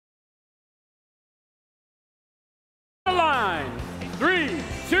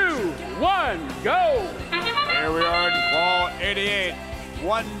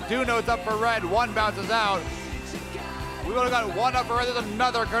Two notes up for red, one bounces out. We've only got one up for red, there's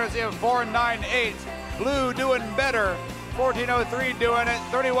another courtesy of 498. Blue doing better, 1403 doing it.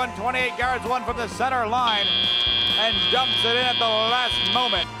 3128 guards one from the center line and dumps it in at the last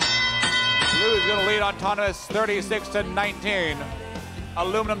moment. Blue is gonna lead autonomous 36-19.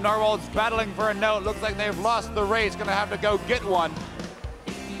 Aluminum Narwhals battling for a note. Looks like they've lost the race, gonna have to go get one.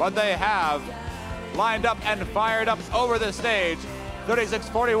 But they have lined up and fired up over the stage.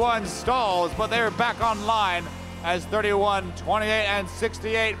 3641 stalls, but they're back online as 3128 and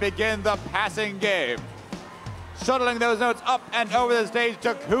 68 begin the passing game. Shuttling those notes up and over the stage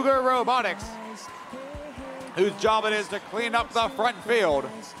to Cougar Robotics, whose job it is to clean up the front field.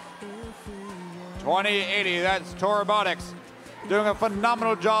 2080, that's Robotics, doing a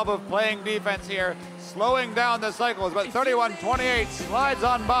phenomenal job of playing defense here, slowing down the cycles, but 3128 slides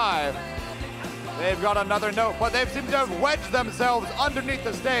on by. They've got another note, but they seem to have wedged themselves underneath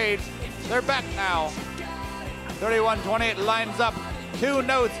the stage. They're back now. 3128 lines up, two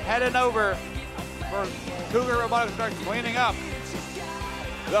notes heading over for Cougar Robotics, starts cleaning up.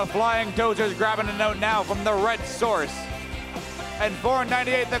 The Flying Toasters grabbing a note now from the red source. And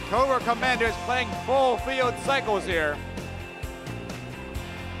 498, the Cobra Commanders playing full field cycles here.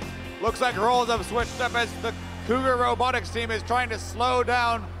 Looks like roles have switched up as the Cougar Robotics team is trying to slow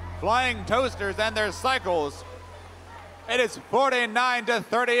down Flying Toasters and their cycles. It is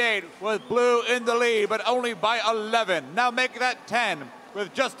 49-38 with Blue in the lead, but only by 11. Now make that 10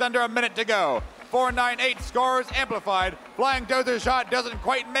 with just under a minute to go. 498 scores amplified. Flying Toasters shot doesn't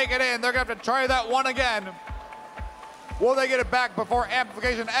quite make it in. They're gonna have to try that one again. Will they get it back before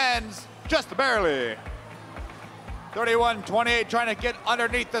amplification ends? Just barely. 3128 trying to get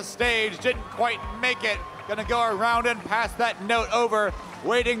underneath the stage, didn't quite make it. Gonna go around and pass that note over,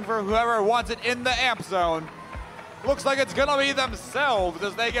 waiting for whoever wants it in the amp zone. Looks like it's gonna be themselves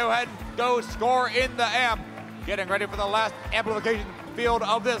as they go ahead and go score in the amp. Getting ready for the last amplification field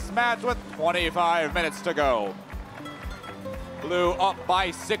of this match with 25 minutes to go. Blue up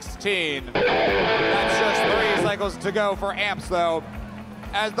by 16. That's just 3 cycles to go for amps though.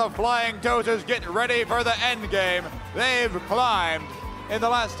 As the Flying Toasters get ready for the end game, they've climbed. In the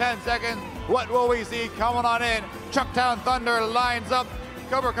last 10 seconds, what will we see coming on in? Chucktown Thunder lines up.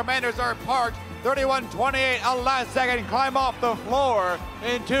 Cobra Commanders are parked. 3128, a last second climb off the floor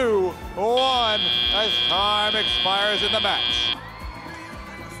in 2-1 as time expires in the match.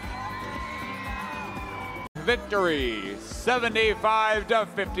 Victory,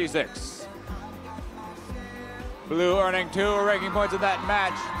 75-56. Blue earning 2 ranking points in that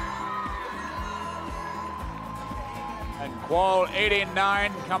match. And Qual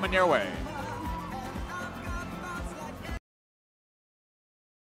 89 coming your way.